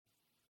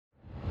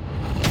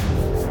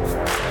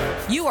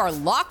You are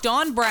Locked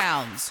On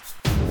Browns,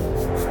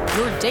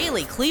 your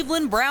daily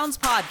Cleveland Browns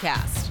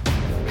podcast.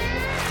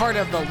 Part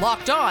of the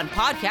Locked On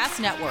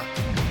Podcast Network.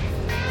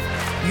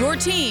 Your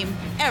team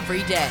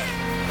every day.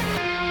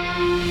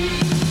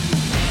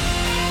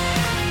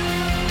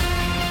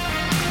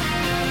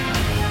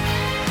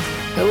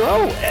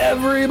 Hello,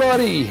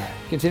 everybody.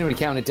 Continuing to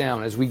count it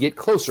down as we get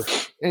closer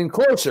and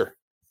closer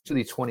to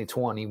the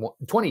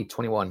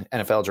 2021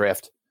 NFL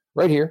Draft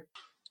right here.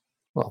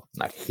 Well,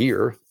 not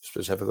here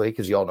specifically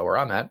because you all know where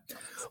I'm at,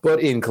 but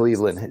in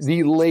Cleveland.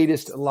 The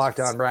latest Locked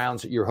On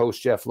Browns. Your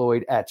host, Jeff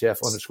Lloyd, at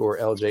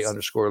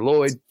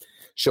Jeff_LJ_Lloyd.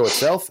 Show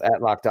itself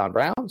at Locked On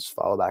Browns.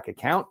 Follow that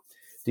account.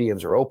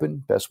 DMs are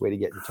open. Best way to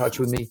get in touch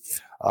with me.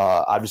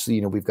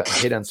 Obviously, we've gotten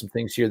hit on some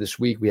things here this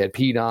week. We had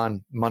Pete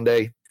on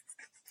Monday,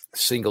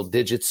 single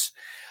digits.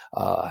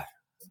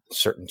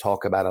 Certain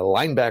talk about a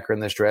linebacker in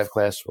this draft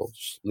class. We'll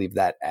just leave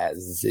that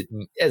as it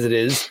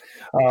is.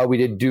 We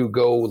did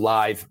go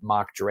live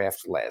mock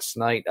draft last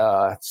night.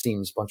 It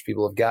seems a bunch of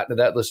people have gotten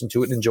to that, listened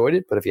to it, and enjoyed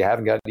it. But if you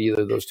haven't gotten to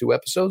either of those two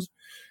episodes,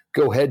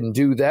 go ahead and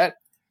do that.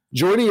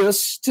 Joining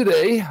us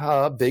today,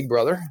 big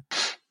brother,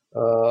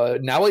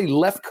 now a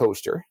left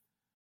coaster,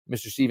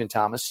 Mr. Stephen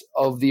Thomas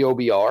of the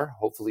OBR.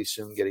 Hopefully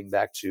soon getting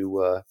back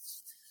to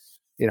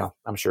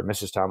I'm sure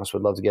Mrs. Thomas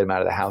would love to get him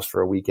out of the house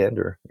for a weekend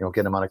or,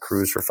 get him on a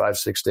cruise for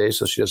 5-6 days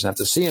so she doesn't have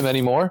to see him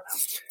anymore.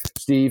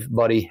 Steve,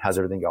 buddy, how's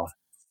everything going?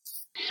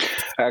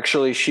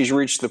 Actually, she's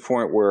reached the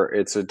point where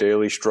it's a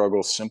daily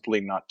struggle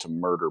simply not to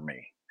murder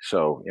me.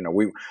 So,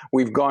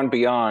 we've gone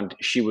beyond.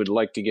 She would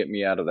like to get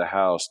me out of the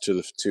house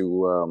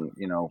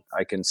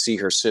I can see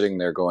her sitting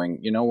there going,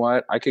 you know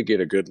what? I could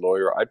get a good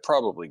lawyer. I'd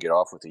probably get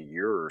off with a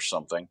year or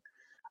something.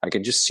 I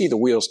can just see the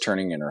wheels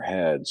turning in her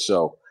head.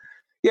 So,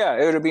 yeah,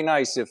 it would be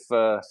nice if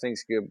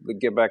things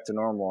get back to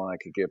normal and I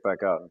could get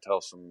back out and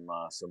tell some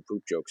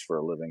poop jokes for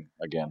a living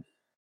again.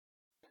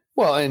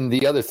 Well, and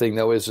the other thing,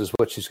 though, is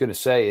what she's going to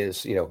say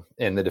is,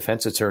 and the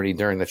defense attorney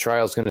during the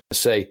trial is going to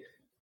say,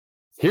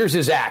 here's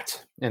his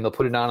act, and they'll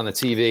put it on the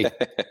TV.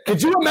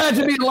 Could you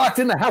imagine being locked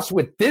in the house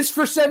with this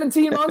for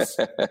 17 months?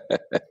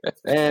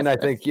 And I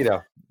think,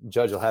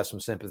 judge will have some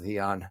sympathy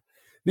on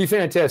the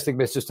fantastic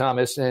Mrs.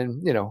 Thomas,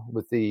 and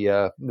with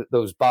the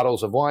those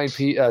bottles of wine,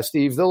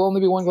 Steve, there'll only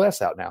be one glass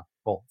out now.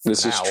 Well,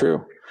 this is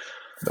true.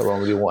 There'll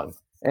only be one,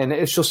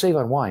 and she'll save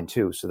on wine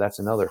too. So that's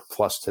another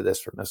plus to this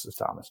for Mrs.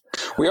 Thomas.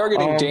 We are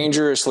getting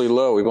dangerously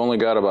low. We've only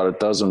got about a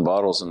dozen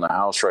bottles in the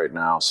house right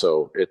now,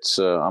 so it's.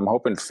 I'm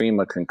hoping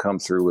FEMA can come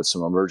through with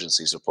some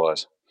emergency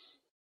supplies.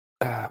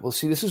 Well,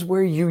 see, this is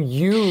where you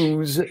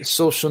use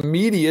social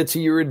media to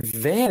your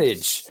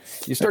advantage.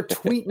 You start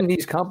tweeting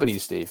these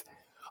companies, Steve.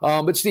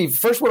 But Steve,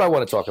 first, what I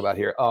want to talk about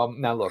here.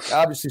 Now, look,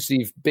 obviously,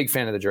 Steve, big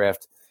fan of the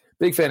draft,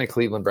 big fan of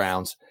Cleveland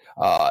Browns.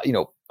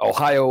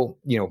 Ohio,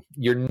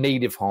 your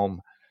native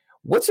home.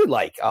 What's it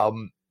like? A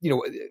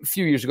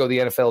few years ago, the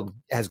NFL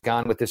has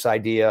gone with this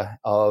idea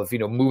of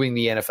moving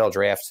the NFL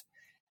draft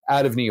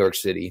out of New York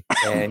City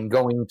and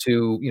going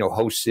to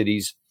host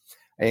cities.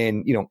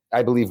 And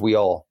I believe we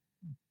all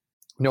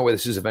know where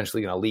this is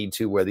eventually going to lead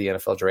to, where the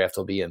NFL draft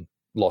will be in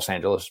Los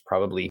Angeles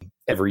probably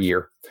every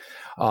year.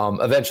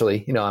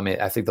 Eventually,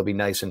 I think they'll be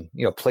nice and,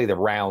 play the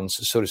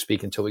rounds, so to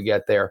speak, until we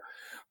get there.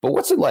 But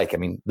what's it like? I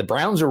mean, the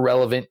Browns are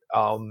relevant.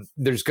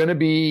 There's going to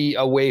be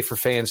a way for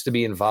fans to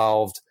be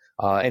involved.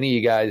 Any of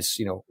you guys,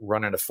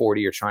 running a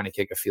 40 or trying to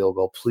kick a field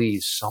goal,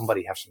 please,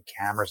 somebody have some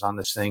cameras on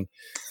this thing.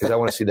 Because I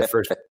want to see the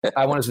first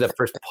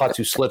putz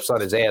who slips on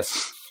his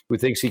ass, who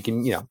thinks he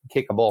can,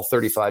 kick a ball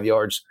 35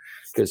 yards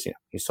because,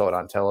 he saw it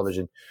on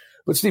television.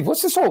 But Steve,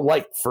 what's this all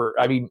like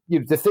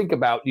to think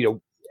about,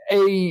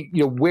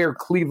 where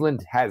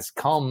Cleveland has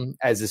come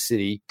as a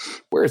city,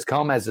 where it's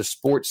come as a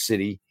sports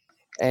city.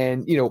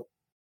 And,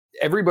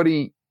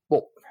 everybody,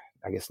 well,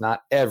 I guess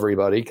not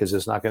everybody, because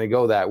it's not going to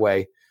go that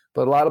way,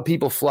 but a lot of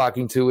people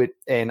flocking to it.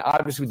 And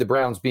obviously with the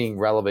Browns being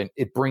relevant,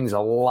 it brings a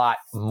lot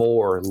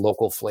more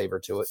local flavor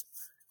to it.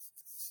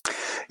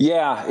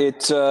 Yeah,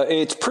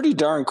 it's pretty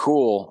darn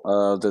cool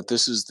that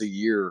this is the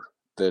year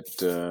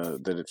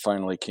that it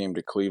finally came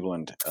to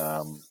Cleveland.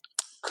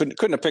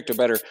 Couldn't have picked a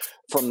better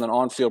from an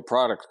on-field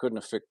product.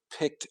 Couldn't have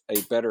picked a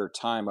better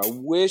time. I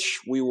wish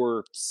we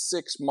were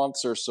 6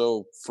 months or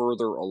so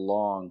further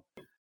along,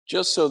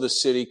 just so the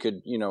city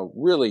could,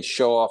 really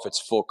show off its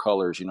full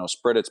colors.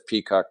 Spread its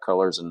peacock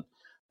colors and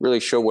really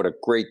show what a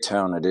great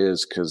town it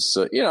is. Because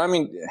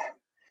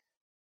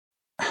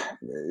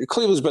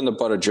Cleveland's been the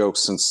butt of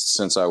jokes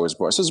since I was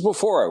born. Since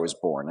before I was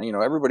born.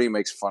 Everybody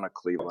makes fun of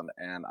Cleveland,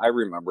 and I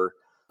remember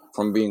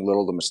from being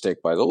little, the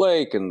mistake by the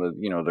lake and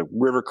the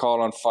river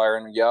caught on fire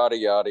and yada,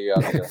 yada,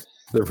 yada.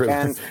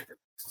 And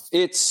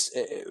it's,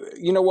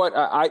 what,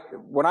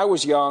 when I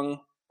was young,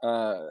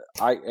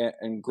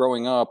 and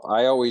growing up,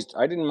 I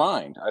didn't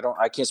mind.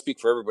 I can't speak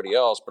for everybody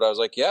else, but I was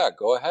like, yeah,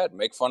 go ahead,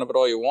 make fun of it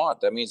all you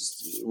want. That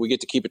means we get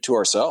to keep it to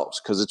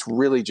ourselves, because it's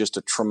really just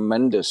a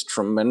tremendous,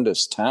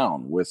 tremendous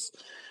town with,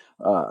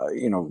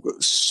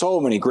 so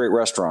many great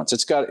restaurants.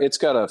 It's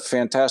got a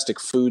fantastic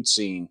food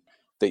scene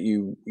that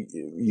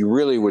you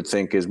really would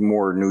think is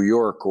more New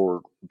York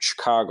or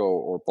Chicago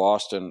or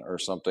Boston or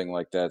something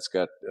like that. It's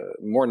got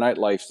more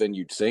nightlife than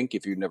you'd think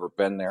if you'd never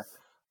been there.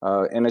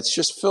 And it's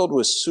just filled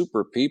with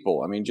super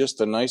people. I mean, just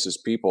the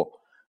nicest people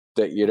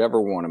that you'd ever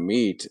want to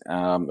meet.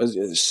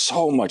 There's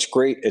so much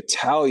great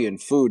Italian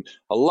food.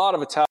 A lot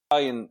of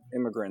Italian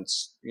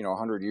immigrants,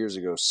 100 years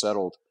ago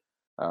settled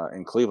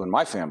in Cleveland.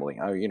 My family,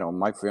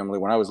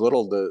 when I was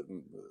little,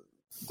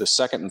 the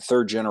second and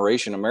third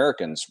generation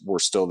Americans were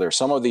still there.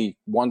 Some of the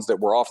ones that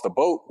were off the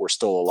boat were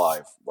still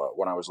alive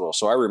when I was little.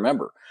 So I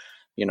remember,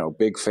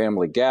 big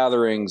family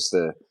gatherings,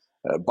 the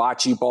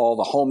bocce ball,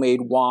 the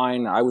homemade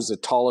wine. I was the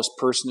tallest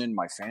person in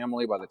my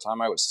family by the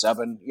time I was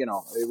 7.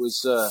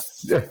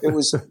 It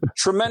was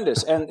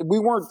tremendous. And we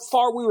were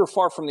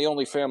far from the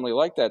only family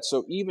like that.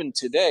 So even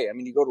today, I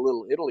mean, you go to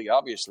Little Italy,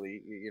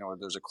 obviously,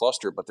 there's a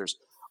cluster, but there's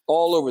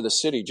all over the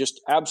city,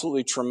 just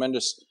absolutely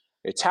tremendous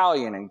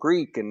Italian and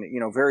Greek and,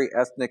 very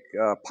ethnic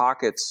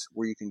pockets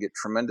where you can get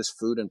tremendous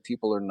food and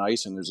people are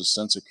nice and there's a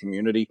sense of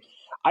community.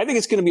 I think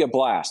it's going to be a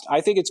blast. I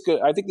think it's good.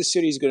 I think the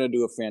city's going to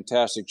do a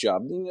fantastic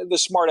job. The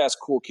smart-ass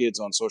cool kids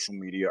on social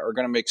media are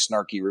going to make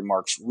snarky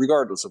remarks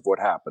regardless of what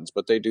happens,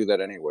 but they do that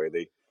anyway.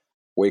 They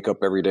wake up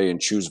every day and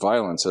choose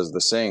violence, as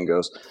the saying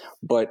goes.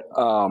 But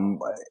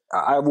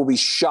I will be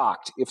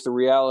shocked if the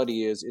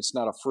reality is it's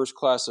not a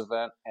first-class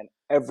event and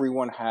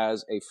everyone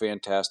has a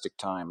fantastic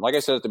time. Like I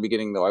said at the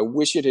beginning, though, I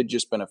wish it had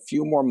just been a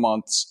few more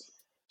months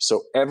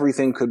so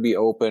everything could be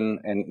open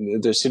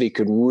and the city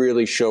could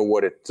really show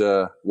what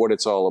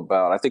it's all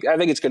about. I think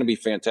it's going to be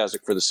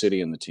fantastic for the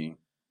city and the team.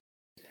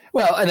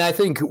 Well, and I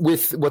think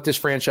with what this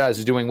franchise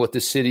is doing, what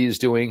the city is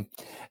doing,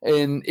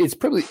 and it's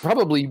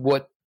probably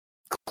what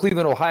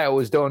Cleveland, Ohio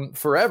has done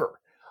forever.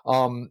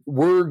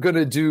 We're going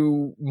to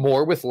do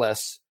more with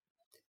less,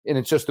 and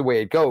it's just the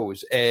way it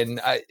goes. And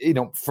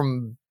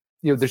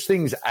there's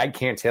things I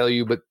can't tell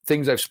you, but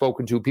things I've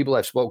spoken to, people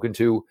I've spoken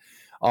to,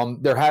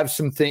 there have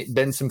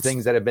been some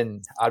things that have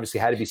been obviously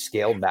had to be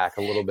scaled back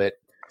a little bit.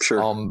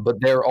 Sure.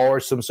 But there are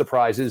some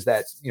surprises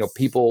that,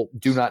 people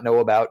do not know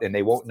about and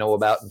they won't know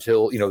about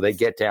until, they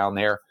get down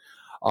there.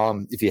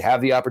 If you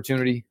have the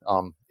opportunity,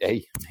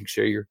 hey, make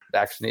sure you're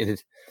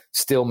vaccinated,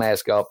 still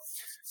mask up,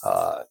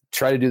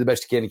 try to do the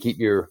best you can to keep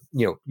your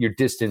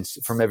distance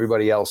from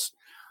everybody else.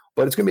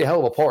 But it's going to be a hell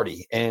of a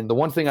party. And the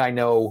one thing I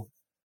know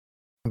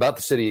about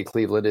the city of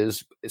Cleveland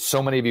is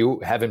so many of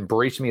you have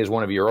embraced me as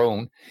one of your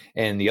own.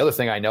 And the other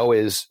thing I know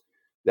is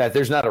that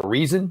there's not a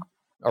reason,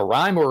 a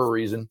rhyme or a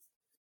reason.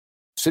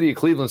 City of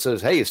Cleveland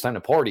says, hey, it's time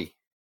to party.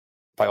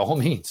 By all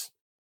means,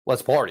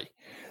 let's party.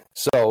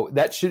 So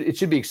it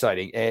should be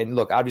exciting. And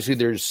look, obviously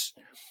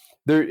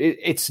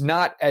it's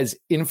not as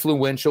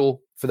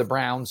influential for the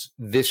Browns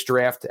this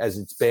draft as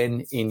it's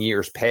been in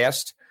years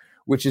past,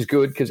 which is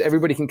good because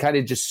everybody can kind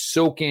of just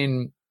soak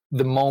in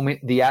the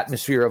moment, the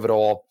atmosphere of it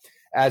all,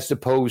 as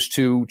opposed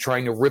to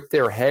trying to rip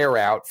their hair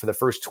out for the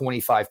first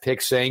 25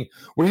 picks saying,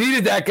 we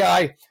needed that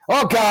guy.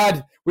 Oh,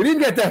 God, we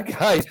didn't get that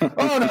guy.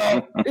 Oh,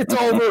 no, it's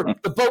over.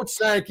 The boat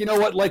sank. You know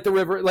what? Light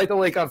the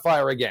lake on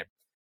fire again.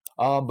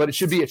 But it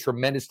should be a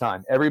tremendous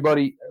time.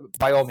 Everybody,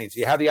 by all means,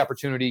 you have the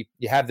opportunity,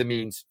 you have the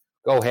means,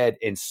 go ahead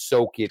and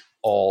soak it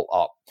all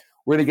up.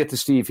 We're going to get to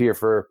Steve here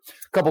for a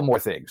couple more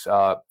things.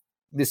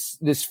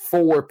 This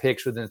 4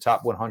 picks within the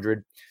top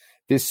 100,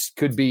 this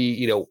could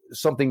be,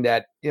 something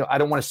that, I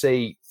don't want to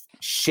say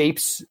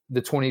shapes the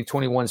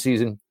 2021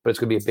 season, but it's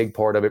going to be a big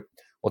part of it.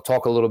 We'll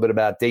talk a little bit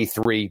about day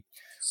 3.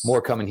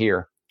 More coming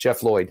here.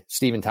 Jeff Lloyd,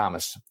 Stephen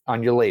Thomas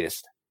on your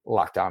latest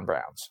Locked On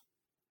Browns.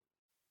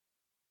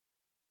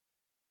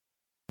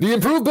 The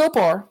improved Built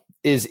Bar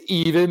is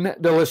even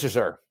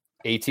deliciouser.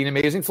 18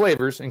 amazing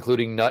flavors,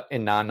 including nut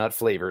and non-nut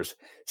flavors.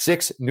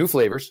 6 new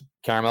flavors: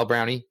 caramel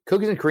brownie,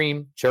 cookies and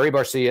cream, cherry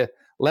barcia,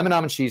 lemon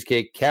almond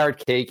cheesecake,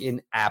 carrot cake,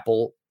 and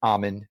apple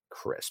almond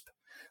crisp.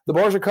 The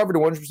bars are covered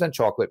in 100%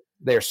 chocolate.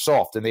 They are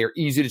soft and they are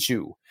easy to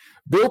chew.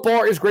 Built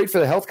Bar is great for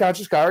the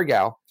health-conscious guy or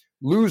gal.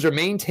 Lose or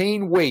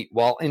maintain weight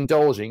while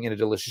indulging in a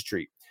delicious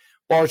treat.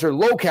 Bars are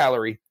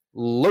low-calorie,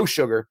 low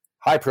sugar,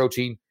 high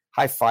protein,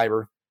 high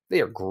fiber.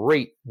 They are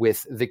great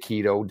with the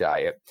keto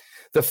diet.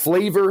 The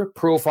flavor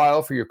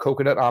profile for your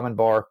coconut almond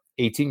bar: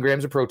 18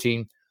 grams of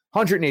protein,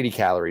 180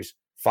 calories,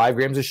 5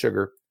 grams of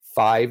sugar,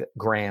 5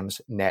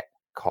 grams net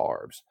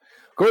carbs.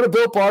 Go to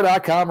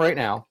BuiltBar.com right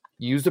now.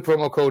 Use the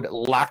promo code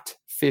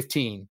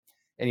LOCKED15,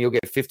 and you'll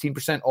get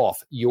 15%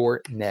 off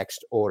your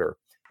next order.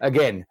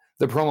 Again,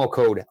 the promo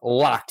code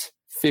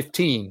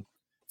LOCKED15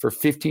 for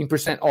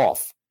 15%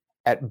 off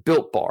at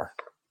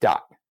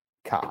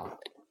BuiltBar.com.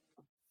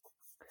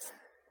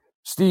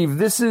 Steve,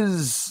 this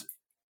is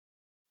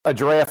a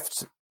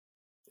draft,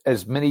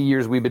 as many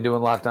years we've been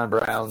doing Locked On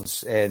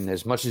Browns, and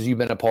as much as you've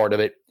been a part of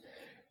it,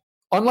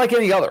 unlike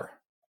any other.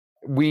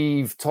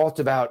 We've talked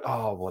about,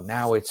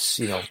 now it's,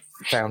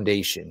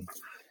 foundation.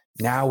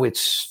 Now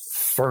it's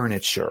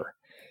furniture.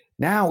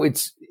 Now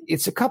it's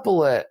a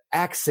couple of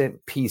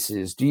accent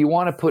pieces. Do you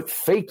want to put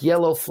fake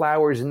yellow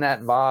flowers in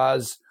that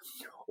vase?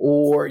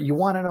 Or you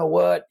want to know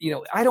what?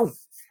 I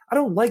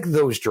don't like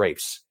those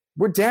drapes.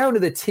 We're down to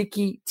the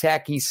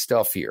ticky-tacky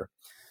stuff here.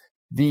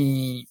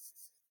 The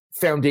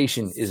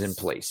foundation is in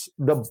place.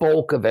 The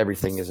bulk of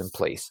everything is in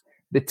place.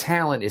 The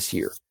talent is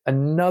here.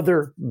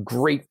 Another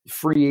great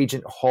free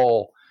agent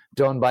haul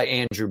done by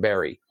Andrew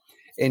Berry.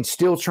 And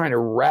still trying to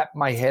wrap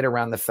my head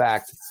around the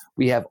fact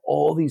we have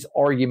all these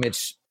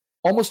arguments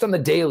almost on the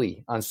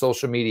daily on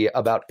social media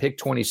about pick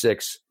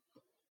 26,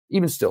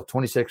 even still,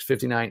 26,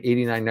 59,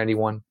 89,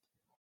 91.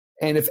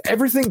 And if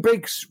everything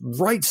breaks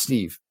right,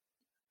 Steve,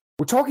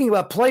 we're talking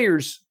about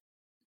players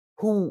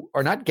who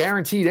are not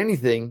guaranteed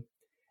anything.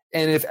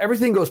 And if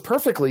everything goes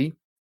perfectly,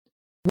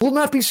 we'll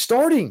not be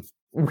starting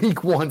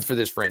week one for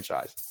this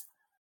franchise.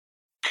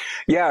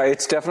 Yeah,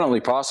 it's definitely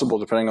possible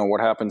depending on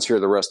what happens here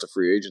the rest of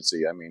free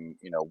agency. I mean,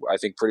 I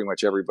think pretty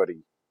much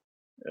everybody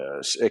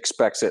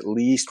expects at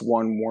least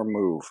one more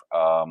move.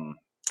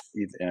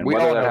 And we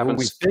all know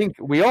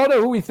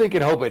who we think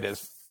and hope it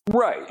is.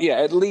 Right. Yeah,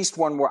 at least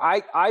one more.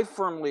 I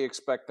firmly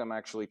expect them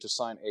actually to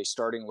sign a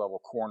starting level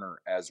corner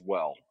as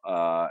well.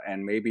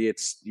 And maybe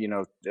it's,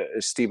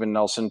 a Steven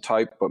Nelson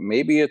type, but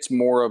maybe it's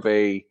more of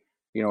a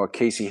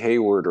Casey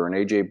Hayward or an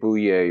AJ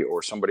Bouye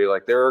or somebody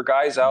like. There are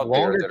guys out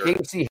there that are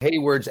Casey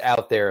Hayward's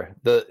out there,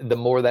 the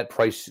more that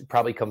price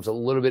probably comes a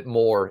little bit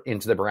more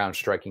into the Browns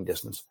striking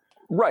distance.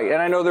 Right.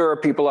 And I know there are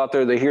people out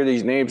there, they hear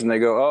these names and they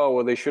go, oh,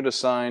 well, they should have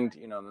signed,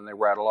 and then they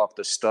rattle off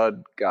the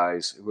stud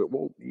guys.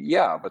 Well,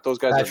 yeah, but those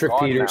guys Patrick are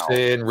gone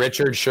Peterson, now.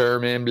 Richard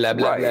Sherman, blah,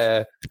 blah,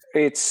 blah.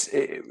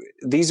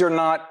 These are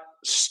not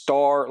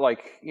they're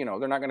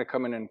not going to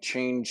come in and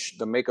change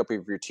the makeup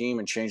of your team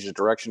and change the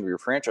direction of your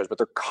franchise, but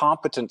they're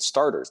competent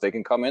starters. They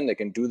can come in, they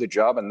can do the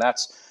job, and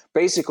that's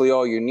basically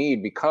all you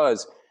need,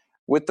 because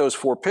with those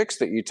 4 picks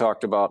that you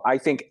talked about, I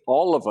think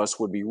all of us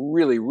would be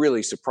really,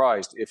 really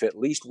surprised if at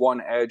least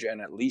one edge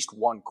and at least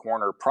one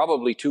corner,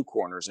 probably 2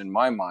 corners in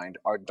my mind,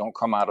 don't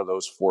come out of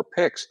those 4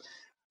 picks.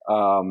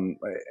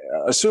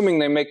 Assuming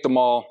they make them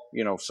all,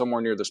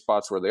 somewhere near the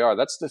spots where they are.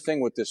 That's the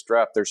thing with this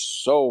draft. There's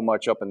so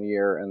much up in the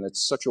air, and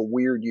it's such a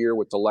weird year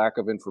with the lack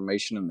of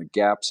information and the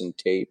gaps in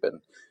tape.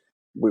 And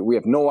we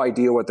have no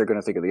idea what they're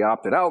going to think of the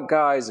opted out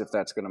guys, if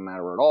that's going to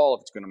matter at all,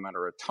 if it's going to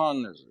matter a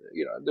ton.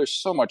 There's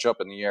so much up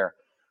in the air.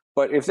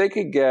 But if they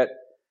could get,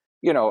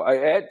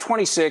 at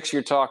 26,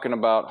 you're talking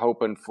about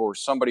hoping for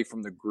somebody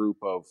from the group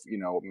of,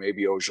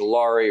 maybe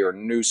Ojulari or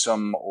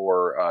Newsome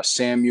or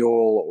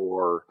Samuel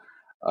or,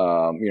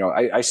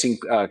 I think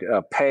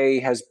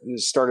Pay has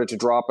started to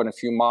drop in a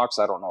few mocks.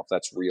 I don't know if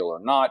that's real or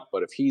not,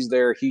 but if he's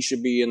there, he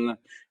should be in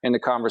the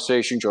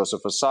conversation.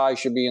 Joseph Asai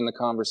should be in the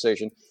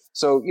conversation.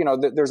 So,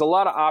 there's a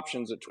lot of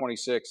options at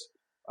 26.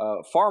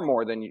 Far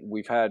more than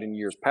we've had in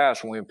years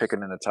past when we've been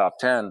picking in the top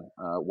 10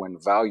 when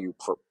value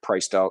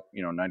priced out,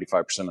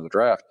 95% of the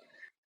draft.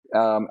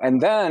 And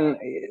then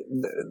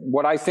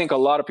what I think a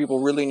lot of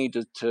people really need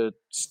to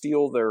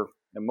steal their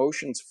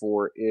emotions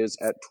for is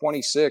at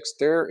 26,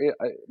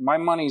 my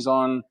money's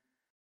on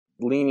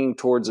leaning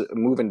towards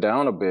moving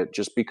down a bit,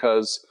 just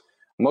because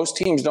most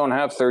teams don't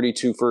have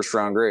 32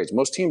 first-round grades.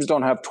 Most teams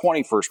don't have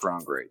 20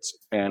 first-round grades.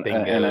 And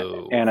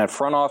a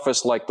front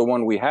office like the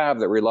one we have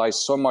that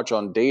relies so much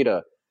on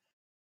data,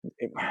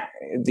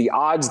 the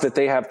odds that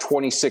they have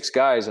 26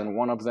 guys and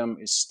one of them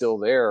is still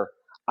there,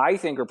 I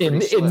think are pretty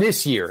slim.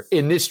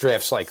 In this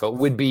draft cycle,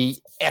 would be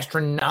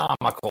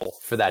astronomical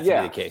for that to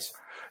be the case.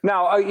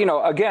 Now,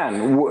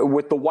 again,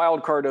 with the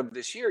wild card of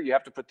this year, you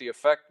have to put the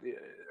effect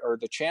or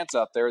the chance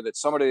out there that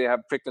somebody they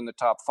have picked in the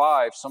top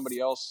 5,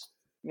 somebody else,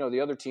 the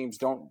other teams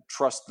don't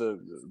trust the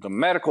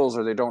medicals,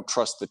 or they don't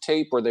trust the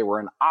tape, or they were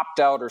an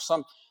opt-out, or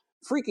some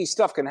freaky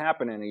stuff can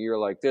happen in a year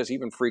like this,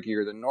 even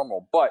freakier than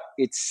normal. But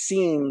it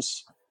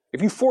seems,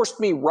 if you forced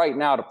me right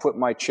now to put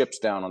my chips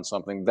down on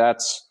something,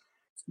 that's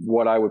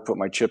what I would put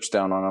my chips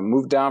down on. A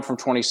move down from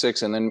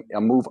 26 and then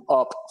a move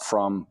up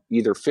from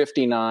either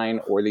 59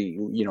 or the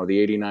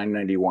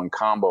 89-91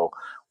 combo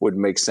would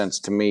make sense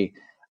to me,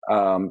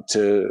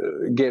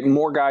 to get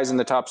more guys in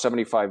the top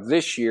 75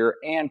 this year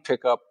and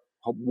pick up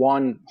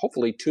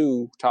hopefully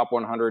 2 top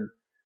 100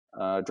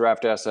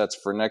 draft assets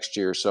for next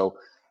year. So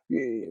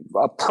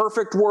a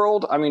perfect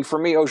world. I mean, for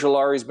me,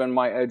 Ojulari's been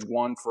my edge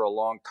 1 for a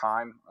long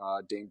time.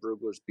 Dane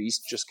Brugler's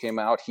Beast just came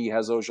out. He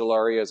has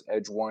Ojulari as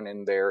edge 1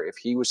 in there. If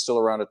he was still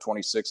around at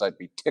 26, I'd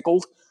be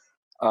tickled.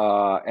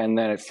 And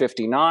then at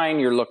 59,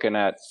 you're looking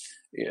at,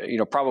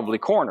 probably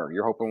corner.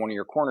 You're hoping one of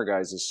your corner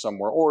guys is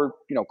somewhere, or,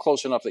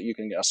 close enough that you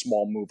can get a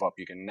small move up.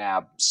 You can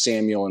nab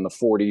Samuel in the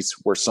 40s,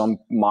 where some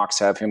mocks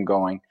have him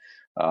going.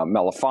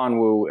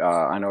 Melifonwu.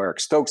 I know Eric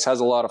Stokes has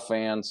a lot of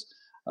fans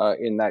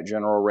in that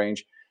general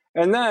range.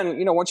 And then,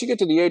 once you get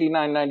to the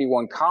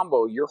 89-91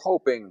 combo, you're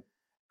hoping,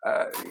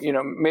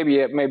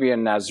 maybe a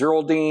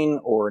Nasruddin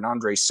or an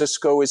Andre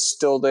Cisco is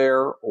still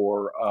there,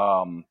 or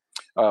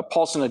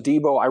Paulson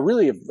Adebo. I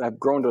really have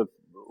grown to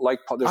like.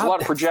 There's a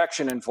lot of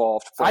projection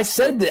involved. I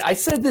said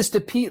this to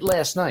Pete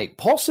last night.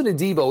 Paulson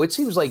Adebo. It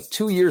seems like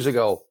 2 years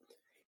ago,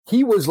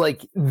 he was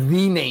like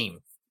the name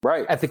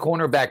right at the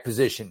cornerback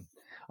position.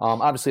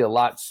 Obviously, a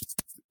lot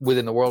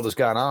within the world has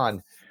gone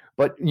on.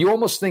 But you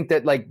almost think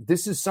that, like,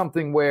 this is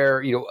something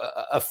where, you know,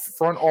 a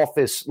front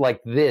office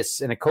like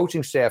this and a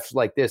coaching staff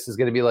like this is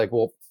going to be like,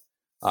 well,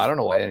 I don't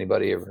know why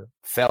anybody ever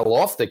fell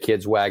off the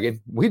kid's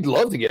wagon. We'd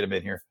love to get him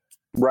in here.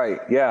 Right.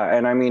 Yeah.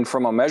 And I mean,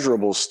 from a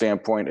measurable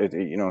standpoint,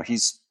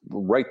 he's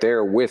right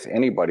there with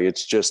anybody.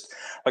 It's just,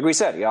 like we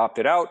said, he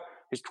opted out.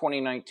 His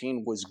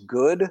 2019 was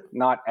good,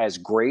 not as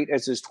great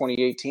as his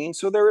 2018.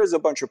 So there is a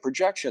bunch of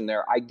projection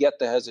there. I get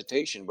the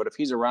hesitation, but if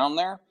he's around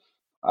there,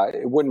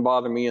 it wouldn't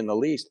bother me in the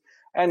least.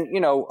 And,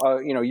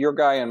 your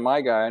guy and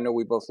my guy, I know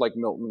we both like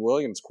Milton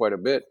Williams quite a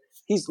bit.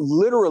 He's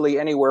literally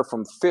anywhere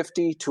from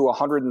 50 to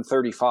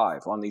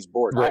 135 on these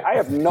boards. Right. I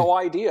have no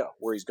idea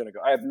where he's going to go.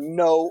 I have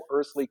no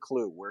earthly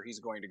clue where he's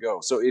going to go.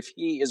 So if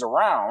he is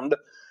around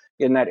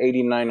in that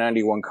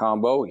 89-91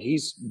 combo,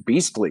 he's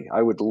beastly.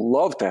 I would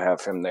love to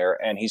have him there.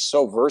 And he's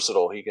so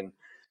versatile.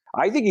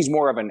 I think he's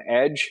more of an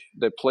edge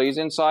that plays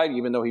inside,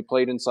 even though he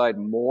played inside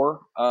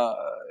more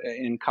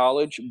in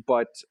college.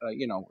 But,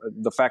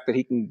 the fact that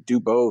he can do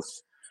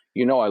both,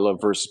 I love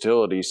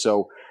versatility.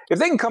 So if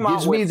they can come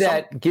out with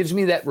gives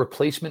me that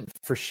replacement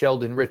for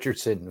Sheldon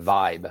Richardson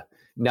vibe.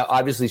 Now,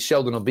 obviously,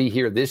 Sheldon will be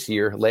here this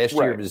year, last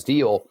year of his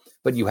deal,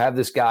 but you have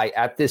this guy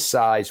at this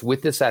size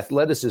with this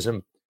athleticism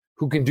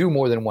who can do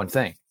more than one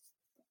thing.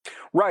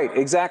 Right,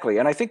 exactly.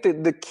 And I think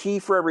that the key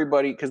for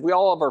everybody, because we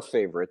all have our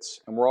favorites,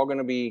 and we're all going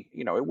to be,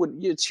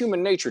 it's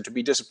human nature to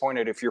be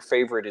disappointed if your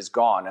favorite is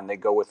gone and they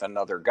go with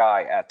another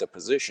guy at the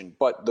position.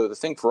 But the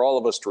thing for all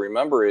of us to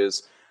remember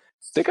is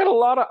they got a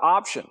lot of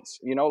options.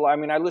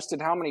 I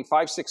listed how many,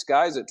 5-6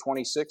 guys at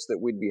 26 that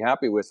we'd be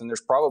happy with, and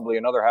there's probably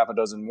another half a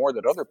dozen more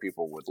that other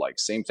people would like.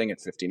 Same thing at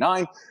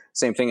 59,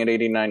 same thing at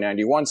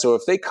 89-91. So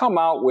if they come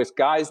out with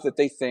guys that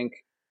they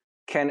think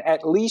can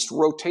at least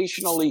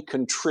rotationally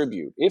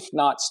contribute, if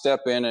not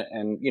step in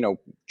and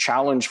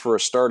challenge for a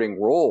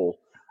starting role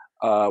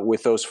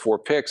with those 4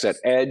 picks at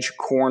edge,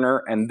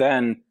 corner, and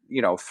then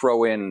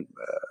throw in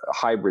a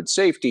hybrid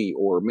safety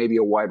or maybe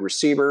a wide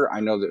receiver. I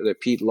know that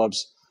Pete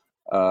loves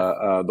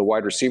the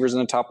wide receivers in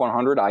the top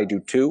 100. I do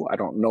too. I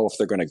don't know if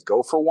they're going to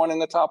go for one in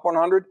the top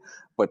 100,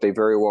 but they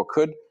very well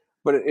could.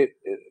 But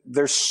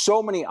there's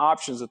so many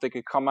options that they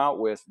could come out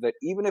with that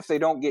even if they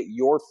don't get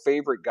your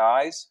favorite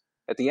guys,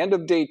 at the end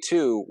of day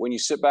 2, when you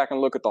sit back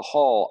and look at the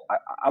haul,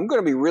 I'm going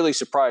to be really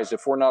surprised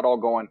if we're not all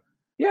going,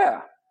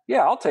 yeah,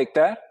 I'll take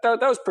that. That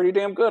was pretty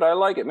damn good. I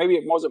like it. Maybe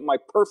it wasn't my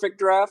perfect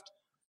draft,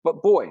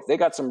 but boy, they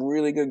got some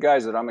really good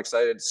guys that I'm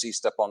excited to see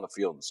step on the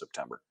field in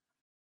September.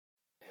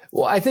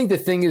 Well, I think the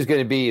thing is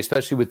going to be,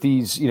 especially with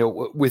these,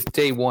 with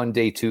day 1,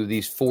 day 2,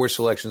 these 4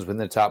 selections within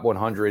the top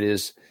 100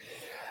 is,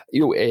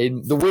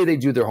 and the way they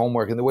do their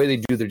homework and the way they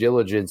do their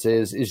diligence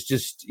is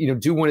just,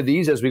 do one of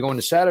these as we go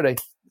into Saturday.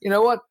 You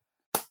know what?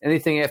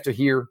 Anything after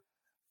here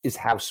is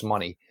house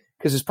money,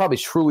 because it's probably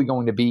truly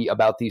going to be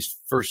about these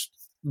first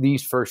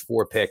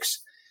 4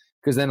 picks,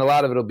 because then a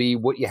lot of it will be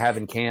what you have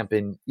in camp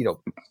and,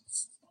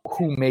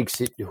 who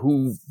makes it,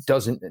 who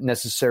doesn't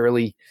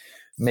necessarily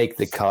make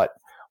the cut.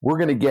 We're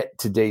going to get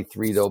to day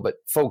 3, though. But,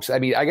 folks, I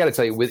got to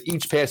tell you, with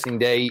each passing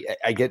day,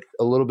 I get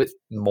a little bit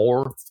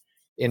more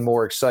and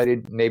more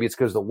excited. Maybe it's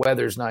because the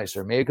weather's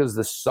nicer. Maybe because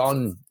the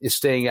sun is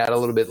staying out a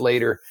little bit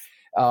later.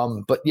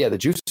 But, yeah, the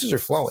juices are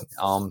flowing.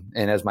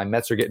 And as my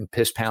Mets are getting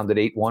piss-pounded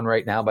 8-1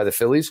 right now by the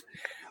Phillies,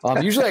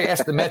 usually I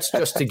ask the Mets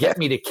just to get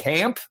me to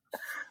camp.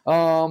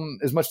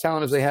 As much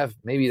talent as they have,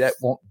 maybe that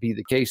won't be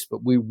the case,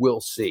 but we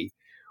will see.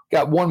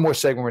 Got one more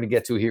segment we're going to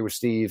get to here with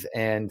Steve.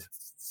 And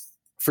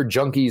for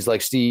junkies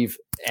like Steve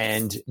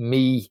and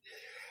me,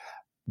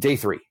 day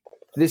 3.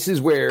 This is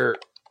what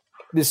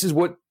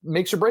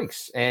makes or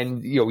breaks.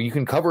 And, you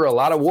can cover a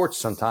lot of warts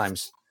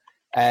sometimes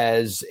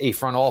as a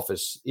front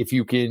office if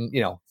you can,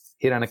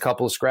 hit on a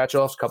couple of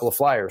scratch-offs, a couple of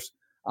flyers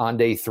on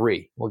day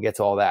 3. We'll get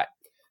to all that.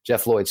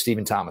 Jeff Lloyd,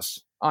 Stephen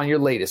Thomas, on your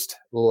latest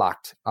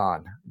Locked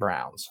On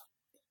Browns.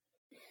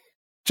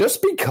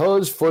 Just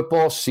because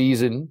football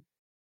season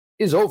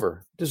is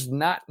over does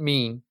not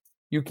mean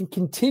you can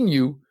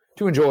continue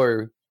to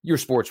enjoy your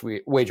sports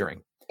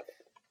wagering.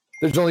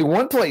 There's only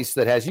one place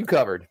that has you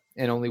covered,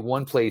 and only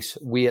one place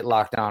we at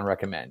Locked On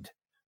recommend: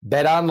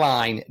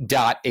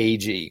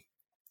 betonline.ag.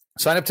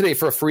 Sign up today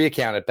for a free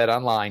account at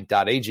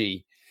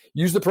betonline.ag.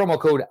 Use the promo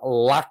code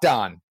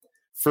LOCKEDON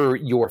for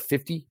your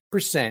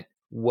 50%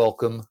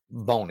 welcome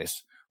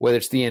bonus, whether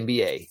it's the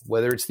NBA,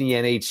 whether it's the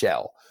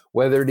NHL,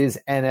 whether it is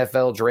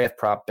NFL draft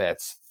prop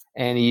bets,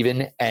 and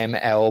even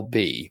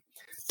MLB.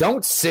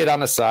 Don't sit on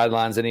the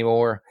sidelines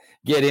anymore.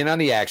 Get in on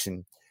the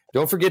action.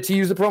 Don't forget to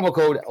use the promo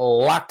code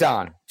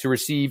LOCKEDON to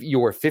receive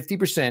your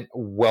 50%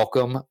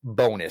 welcome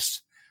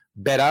bonus.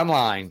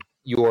 BetOnline,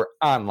 your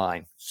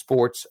online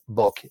sports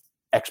book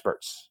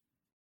experts.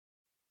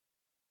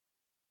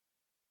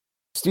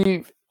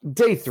 Steve,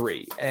 day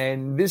 3,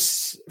 and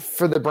this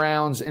for the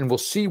Browns, and we'll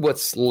see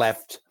what's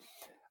left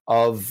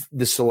of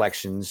the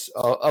selections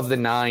of the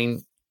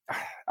 9.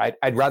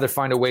 I'd rather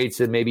find a way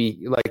to maybe,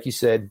 like you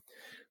said,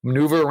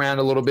 maneuver around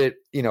a little bit.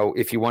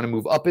 If you want to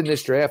move up in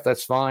this draft,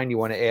 that's fine. You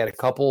want to add a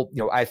couple.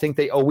 I think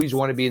they always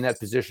want to be in that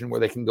position where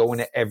they can go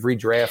into every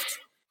draft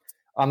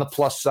on the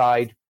plus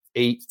side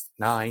 8,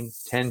 9,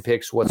 10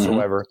 picks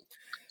whatsoever.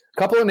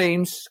 Couple of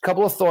names,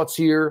 couple of thoughts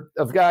here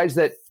of guys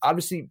that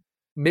obviously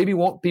maybe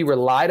won't be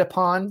relied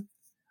upon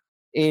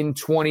in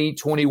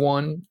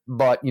 2021,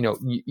 but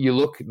you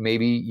look,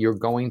 maybe you're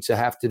going to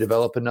have to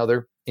develop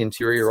another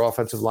interior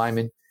offensive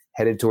lineman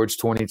headed towards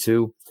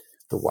 22,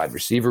 the wide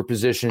receiver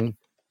position.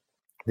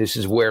 This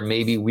is where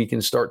maybe we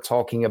can start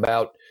talking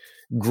about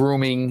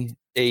grooming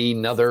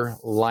another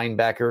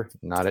linebacker,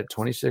 not at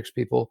 26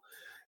 people,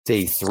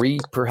 day 3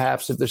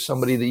 perhaps, if there's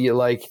somebody that you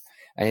like.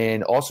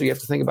 And also you have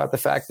to think about the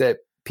fact that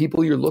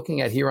people you're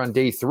looking at here on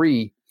day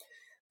 3,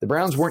 the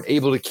Browns weren't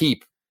able to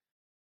keep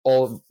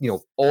all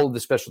of the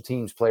special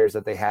teams players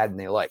that they had and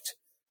they liked.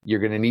 You're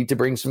going to need to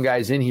bring some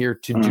guys in here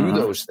to do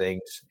those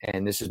things.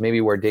 And this is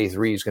maybe where day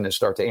 3 is going to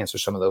start to answer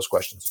some of those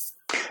questions.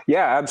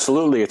 Yeah,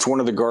 absolutely. It's one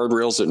of the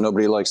guardrails that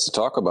nobody likes to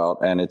talk about,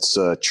 and it's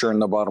churn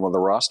the bottom of the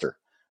roster.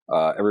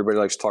 Everybody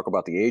likes to talk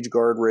about the age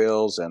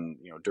guardrails and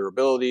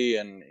durability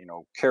and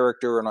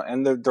character,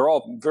 and they're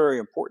all very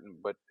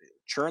important. But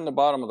churn the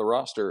bottom of the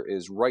roster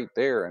is right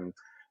there, and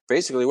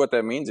basically what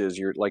that means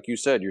is like you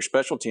said, your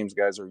special teams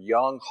guys are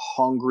young,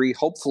 hungry,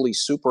 hopefully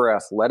super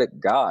athletic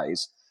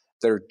guys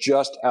that are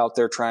just out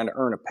there trying to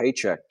earn a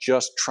paycheck,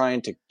 just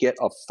trying to get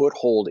a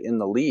foothold in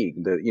the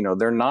league.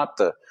 They're not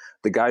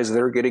the guys that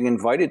are getting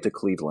invited to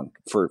Cleveland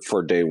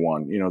for day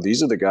 1.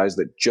 These are the guys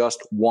that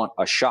just want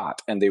a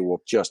shot, and they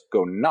will just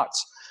go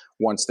nuts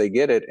once they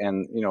get it.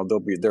 And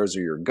those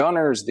are your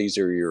gunners. These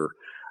are your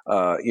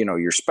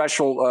your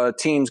special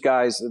teams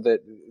guys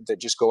that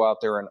just go out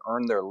there and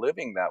earn their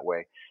living that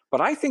way.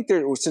 But I think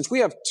since we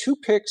have 2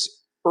 picks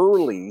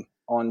early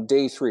on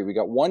day 3, we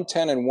got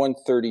 110 and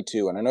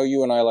 132. And I know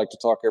you and I like to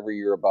talk every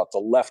year about the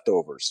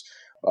leftovers.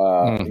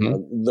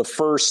 The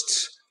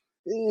first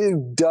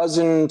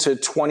dozen to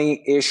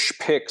 20-ish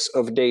picks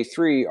of day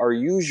 3 are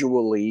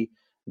usually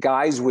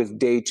guys with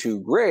day 2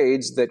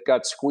 grades that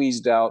got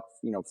squeezed out,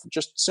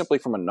 just simply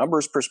from a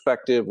numbers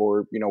perspective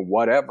or,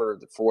 whatever,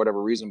 for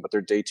whatever reason, but they're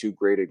day 2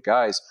 graded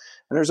guys.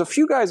 And there's a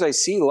few guys I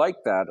see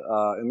like that.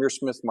 Ihmir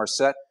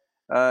Smith-Marsette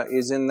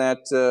is in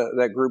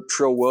that group.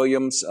 Trill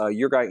Williams,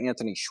 your guy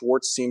Anthony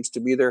Schwartz seems to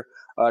be there.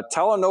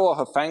 Talanoa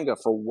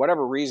Hufanga, for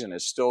whatever reason,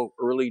 is still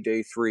early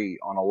day 3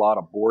 on a lot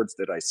of boards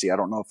that I see. I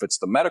don't know if it's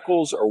the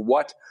medicals or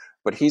what,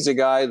 but he's a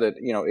guy that,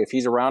 if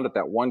he's around at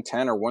that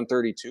 110 or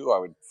 132, I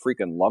would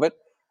freaking love it.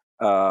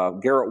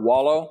 Garrett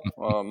Wallow,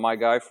 my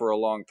guy for a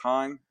long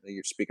time.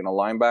 You're speaking of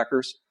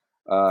linebackers.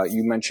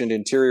 You mentioned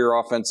interior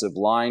offensive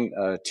line.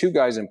 2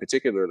 guys in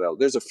particular, though.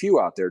 There's a few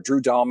out there.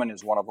 Drew Dahlman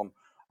is one of them.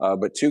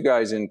 But 2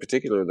 guys in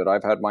particular that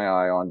I've had my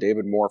eye on,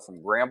 David Moore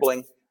from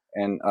Grambling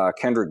and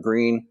Kendrick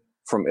Green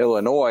from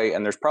Illinois.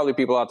 And there's probably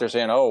people out there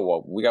saying, oh,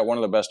 well, we got one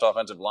of the best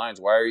offensive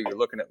lines. Why are you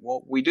looking at?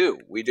 Well, we do.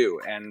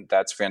 And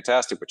that's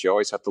fantastic. But you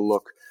always have to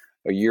look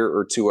a year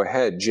or 2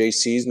 ahead.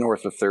 JC's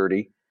north of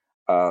 30.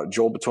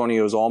 Joel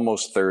Bitonio is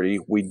almost 30.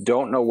 We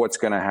don't know what's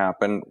going to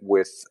happen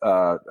with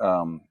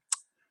the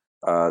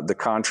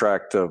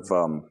contract of,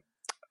 I'm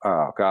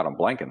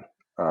blanking.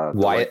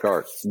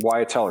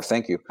 Wyatt Teller.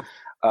 Thank you.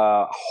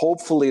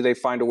 Hopefully they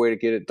find a way to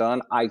get it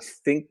done. I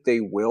think they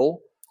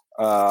will.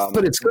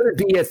 But it's going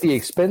to be at the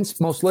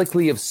expense, most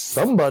likely, of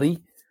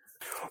somebody.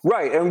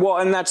 Right.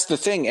 And that's the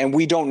thing. And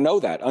we don't know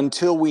that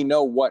until we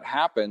know what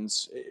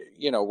happens.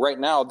 Right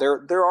now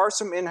there are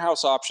some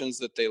in-house options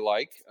that they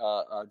like.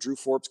 Drew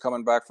Forbes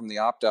coming back from the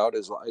opt-out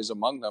is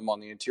among them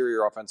on the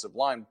interior offensive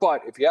line.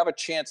 But if you have a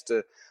chance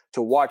to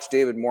watch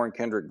David Moore and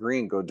Kendrick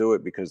Green, go do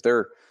it, because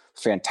they're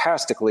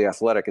fantastically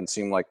athletic and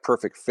seem like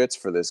perfect fits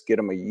for this. Get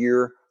them a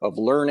year of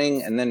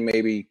learning, and then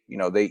maybe,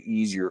 they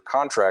ease your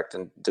contract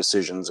and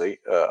decisions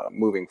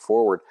moving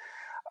forward.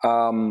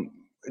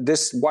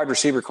 This wide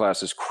receiver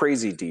class is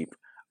crazy deep.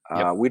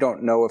 We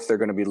don't know if they're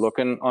going to be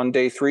looking on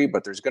day 3,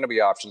 but there's going to be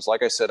options.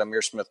 Like I said,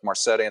 Ihmir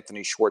Smith-Marsette,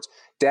 Anthony Schwartz,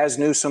 Daz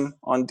Newsome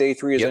on day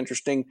 3 is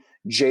interesting.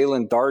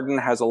 Jalen Darden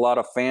has a lot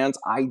of fans.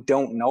 I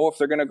don't know if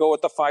they're going to go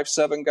with the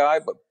 5'7" guy,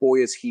 but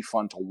boy, is he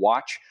fun to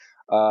watch.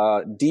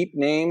 Deep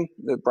name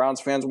that Browns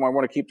fans might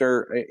want to keep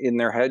in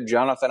their head,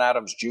 Jonathan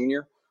Adams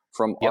Jr.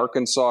 from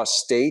Arkansas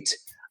State.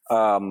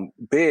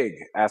 Big,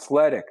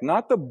 athletic,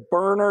 not the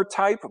burner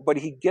type, but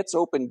he gets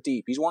open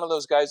deep. He's one of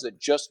those guys that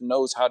just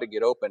knows how to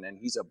get open, and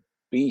he's a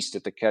beast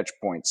at the catch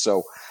point.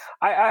 So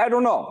I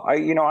don't know. I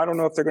don't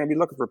know if they're going to be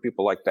looking for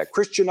people like that.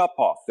 Christian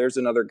Uphoff, there's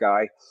another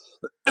guy.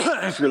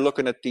 If you're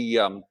looking at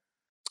the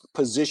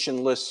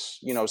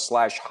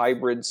positionless, /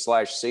 hybrid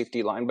 /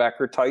 safety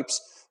linebacker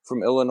types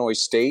from Illinois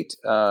State,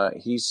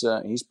 he's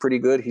pretty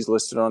good. He's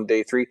listed on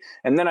day 3.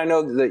 And then I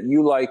know that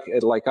you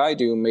like I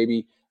do,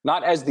 maybe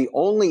not as the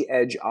only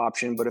edge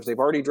option, but if they've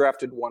already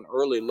drafted one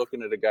early,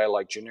 looking at a guy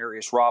like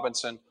Janarius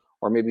Robinson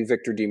or maybe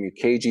Victor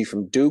Dimukeje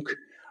from Duke.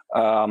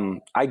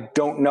 I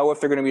don't know if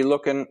they're going to be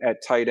looking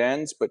at tight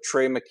ends, but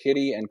Trey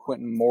McKitty and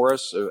Quentin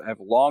Morris have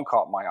long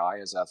caught my eye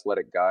as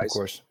athletic guys. Of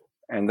course.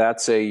 And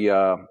that's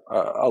a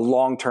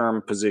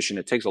long-term position.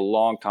 It takes a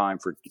long time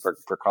for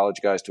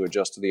college guys to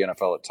adjust to the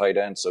NFL at tight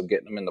end. So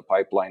getting them in the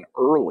pipeline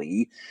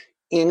early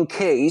in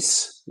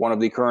case one of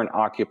the current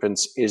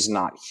occupants is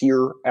not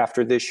here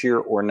after this year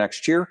or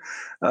next year,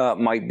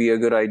 might be a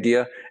good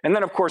idea. And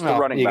then, of course, the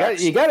running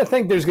backs. You got to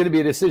think there's going to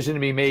be a decision to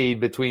be made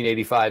between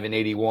 85 and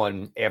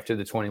 81 after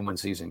the 21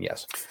 season,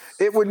 yes.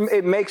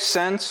 It makes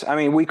sense. I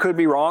mean, we could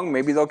be wrong.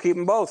 Maybe they'll keep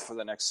them both for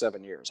the next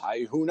 7 years.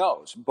 Who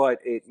knows? But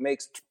it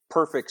makes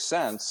perfect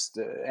sense.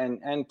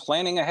 And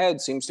planning ahead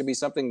seems to be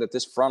something that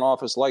this front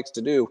office likes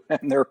to do,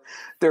 and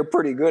they're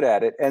pretty good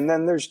at it. And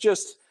then there's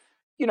just,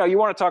 you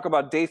want to talk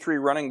about day 3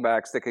 running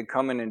backs that could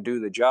come in and do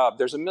the job.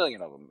 There's a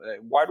million of them.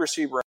 Wide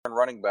receiver and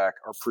running back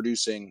are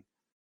producing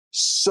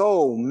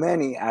so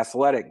many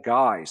athletic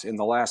guys in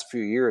the last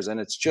few years, and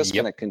it's just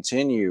going to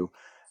continue.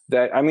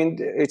 That, I mean,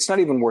 it's not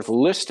even worth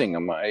listing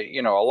them.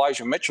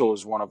 Elijah Mitchell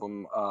is one of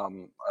them.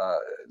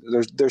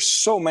 There's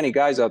so many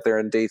guys out there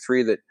in day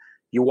 3 that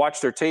you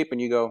watch their tape and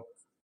you go,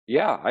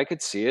 yeah, I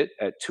could see it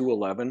at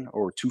 211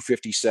 or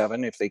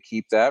 257 if they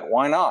keep that.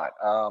 Why not?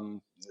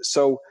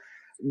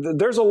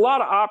 There's a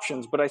lot of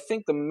options, but I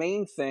think the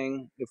main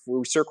thing, if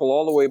we circle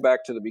all the way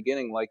back to the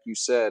beginning, like you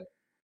said,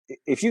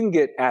 if you can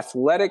get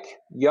athletic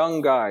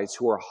young guys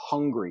who are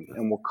hungry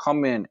and will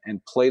come in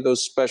and play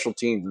those special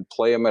teams and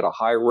play them at a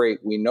high rate,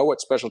 we know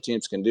what special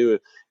teams can do.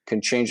 It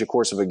can change the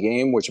course of a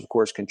game, which of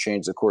course can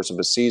change the course of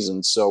a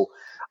season. So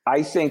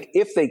I think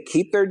if they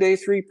keep their day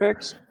 3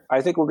 picks,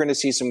 I think we're going to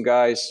see some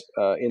guys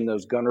in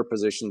those gunner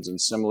positions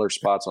and similar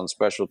spots on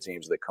special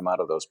teams that come out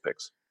of those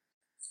picks.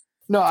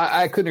 No,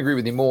 I couldn't agree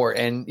with you more.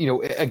 And,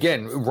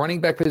 again, running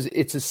back, because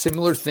it's a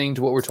similar thing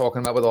to what we're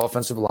talking about with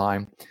offensive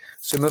line,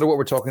 similar to what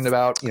we're talking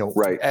about,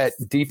 right at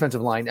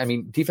defensive line. I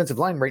mean, defensive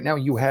line right now,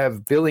 you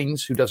have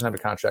Billings, who doesn't have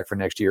a contract for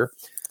next year.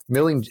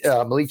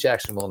 Malik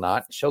Jackson will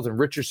not. Sheldon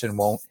Richardson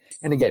won't.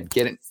 And again,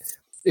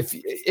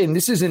 and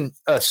this isn't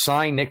a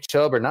sign Nick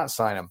Chubb or not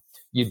sign him.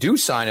 You do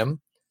sign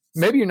him.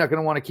 Maybe you're not going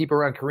to want to keep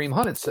around Kareem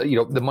Hunt. It's,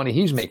 the money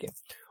he's making.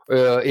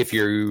 If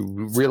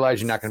you realize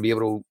you're not going to be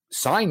able to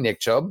sign Nick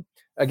Chubb,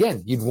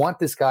 again, you'd want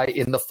this guy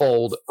in the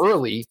fold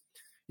early,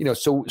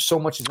 so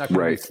much is not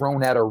going to be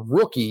thrown at a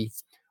rookie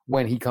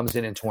when he comes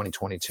in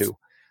 2022.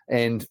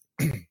 And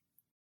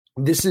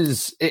this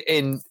is,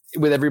 and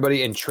with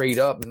everybody and trade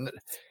up,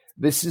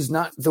 this is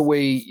not the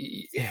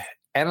way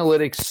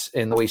analytics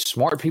and the way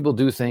smart people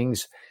do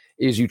things.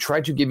 Is you try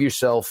to give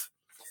yourself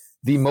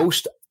the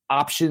most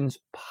options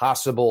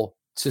possible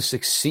to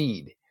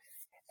succeed.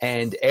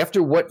 And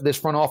after what this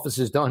front office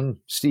has done,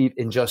 Steve,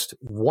 in just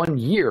 1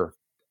 year,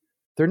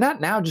 they're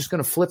not now just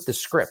going to flip the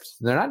script.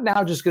 They're not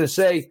now just going to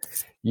say,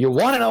 you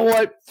want to know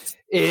what?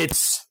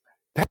 It's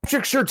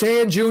Patrick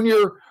Surtain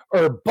Jr.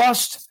 or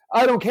bust.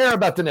 I don't care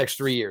about the next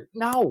 3 years.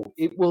 No,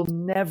 it will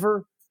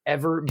never,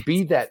 ever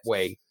be that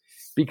way,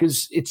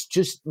 because it's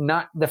just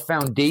not the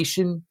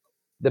foundation,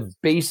 the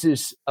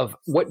basis of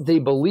what they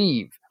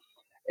believe.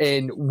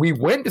 And we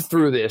went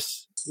through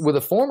this with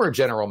a former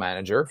general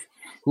manager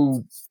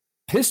who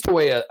pissed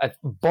away a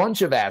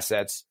bunch of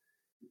assets.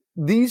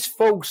 These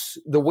folks,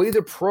 the way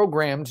they're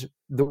programmed,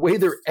 the way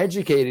they're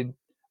educated,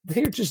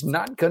 they're just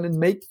not going to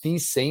make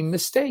these same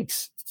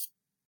mistakes.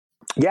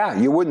 Yeah,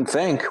 you wouldn't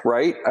think,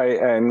 right?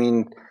 I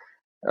mean,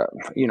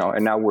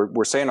 and now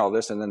we're saying all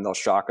this, and then they'll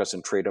shock us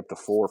and trade up to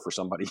 4 for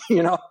somebody,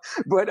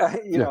 But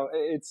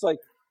it's like,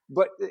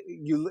 but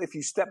if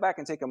you step back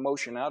and take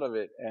emotion out of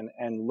it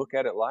and look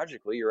at it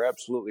logically, you're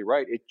absolutely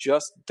right. It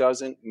just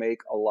doesn't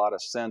make a lot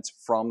of sense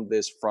from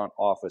this front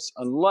office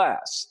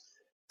unless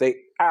they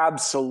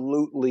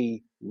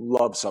absolutely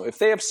love some. If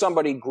they have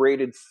somebody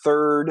graded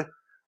 3rd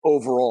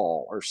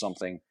overall or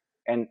something,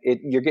 and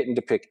you're getting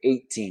to pick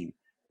 18,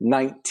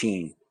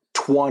 19,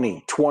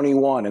 20,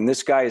 21, and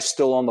this guy is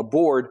still on the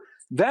board,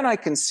 then I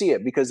can see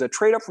it, because a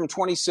trade up from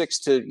 26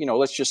 to,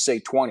 let's just say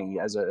 20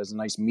 as a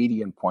nice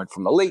median point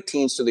from the late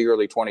teens to the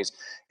early 20s,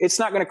 it's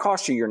not going to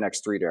cost you your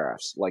next 3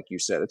 drafts, like you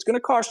said. It's going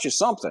to cost you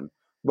something,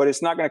 but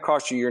it's not going to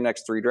cost you your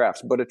next 3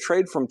 drafts. But a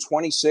trade from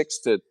 26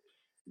 to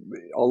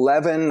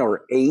 11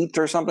 or 8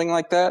 or something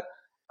like that,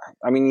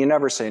 I mean, you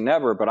never say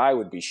never, but I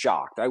would be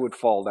shocked. I would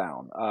fall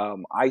down.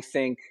 I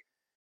think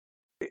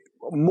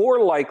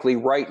more likely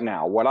right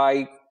now,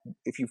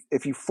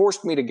 if you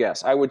forced me to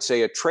guess, I would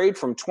say a trade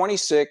from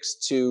 26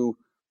 to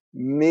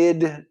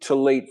mid to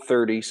late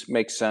 30s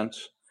makes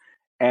sense.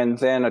 And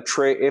then a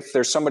trade, if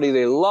there's somebody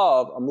they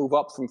love, a move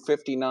up from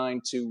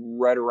 59 to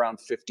right around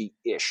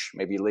 50-ish,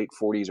 maybe late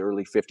 40s,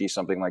 early 50s,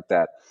 something like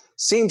that.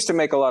 Seems to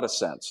make a lot of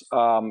sense.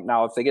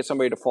 Now, if they get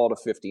somebody to fall to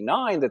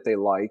 59 that they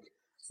like,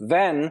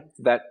 then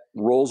that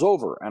rolls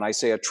over. And I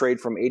say a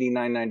trade from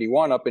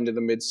 89-91 up into the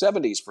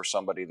mid-70s for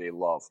somebody they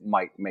love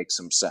might make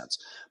some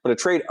sense. But a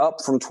trade up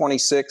from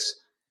 26,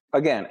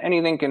 again,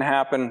 anything can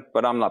happen,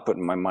 but I'm not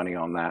putting my money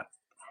on that.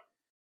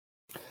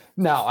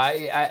 No,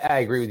 I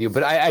agree with you.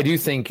 But I do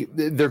think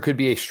there could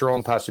be a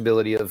strong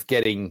possibility of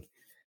getting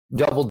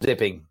double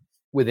dipping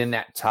within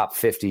that top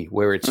 50,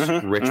 where it's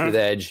rich with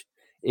edge,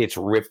 it's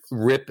rich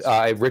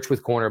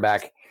with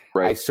cornerback.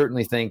 Right. I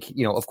certainly think,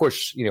 of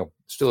course,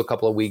 still a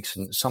couple of weeks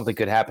and something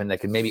could happen that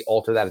could maybe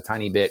alter that a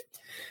tiny bit.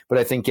 But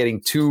I think getting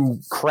 2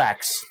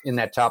 cracks in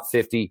that top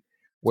 50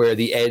 where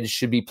the edge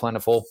should be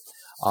plentiful.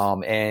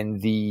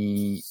 And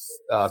the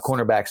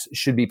cornerbacks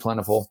should be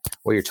plentiful.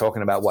 Where you're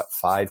talking about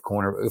five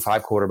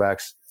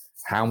quarterbacks,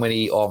 how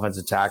many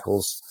offensive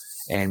tackles,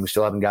 and we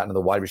still haven't gotten to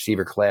the wide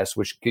receiver class,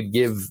 which could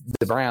give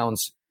the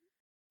Browns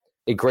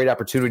a great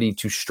opportunity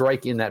to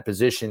strike in that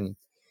position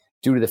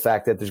due to the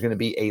fact that there's going to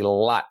be a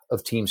lot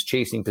of teams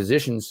chasing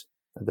positions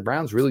that the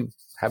Browns really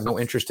have no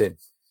interest in,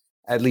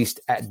 at least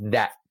at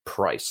that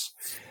price.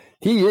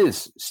 He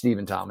is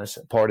Stephen Thomas,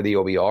 part of the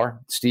OBR.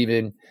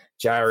 Stephen,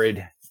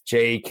 Jared,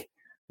 Jake,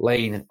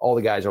 Lane, all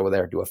the guys over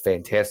there do a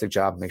fantastic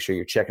job. Make sure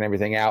you're checking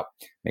everything out.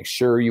 Make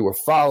sure you are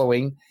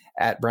following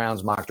at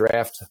Browns Mock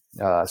Draft.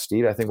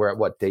 Steve, I think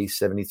we're at day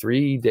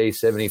 73, day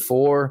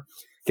 74.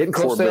 Getting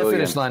close to that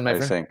finish line, my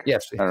friend. I think.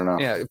 Yes. I don't know.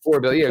 Yeah, 4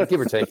 billion. Yeah, give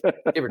or take.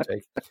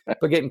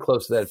 But getting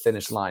close to that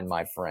finish line,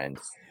 my friend.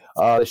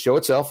 The show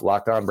itself,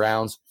 Locked On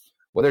Browns,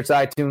 whether it's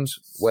iTunes,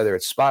 whether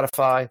it's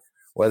Spotify,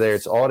 whether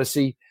it's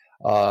Odyssey,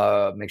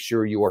 make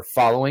sure you are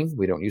following.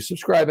 We don't use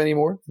subscribe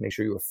anymore. Make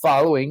sure you are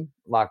following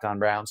Locked On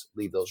Browns.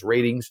 Leave those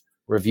ratings,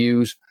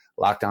 reviews.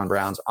 Locked On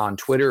Browns on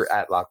Twitter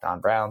at Locked On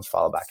Browns.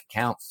 Follow back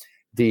account.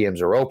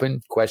 DMs are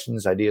open.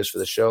 Questions, ideas for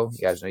the show. You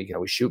guys know you can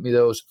always shoot me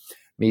those.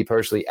 Me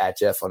personally at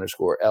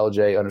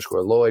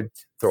Jeff_LJ_Lloyd.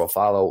 Throw a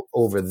follow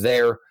over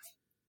there.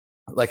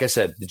 Like I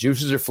said, the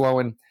juices are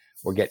flowing.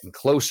 We're getting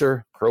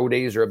closer. Pro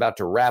days are about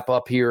to wrap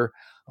up here.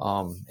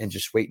 And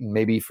just waiting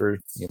maybe for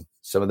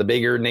some of the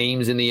bigger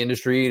names in the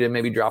industry to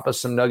maybe drop us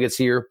some nuggets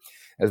here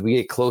as we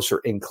get closer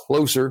and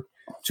closer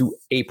to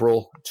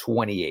April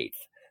 28th.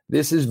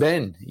 This has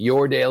been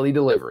your daily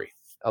delivery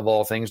of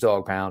all things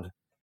Dog Pound.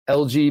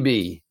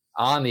 LGB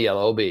on the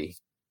LOB.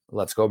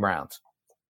 Let's go Browns.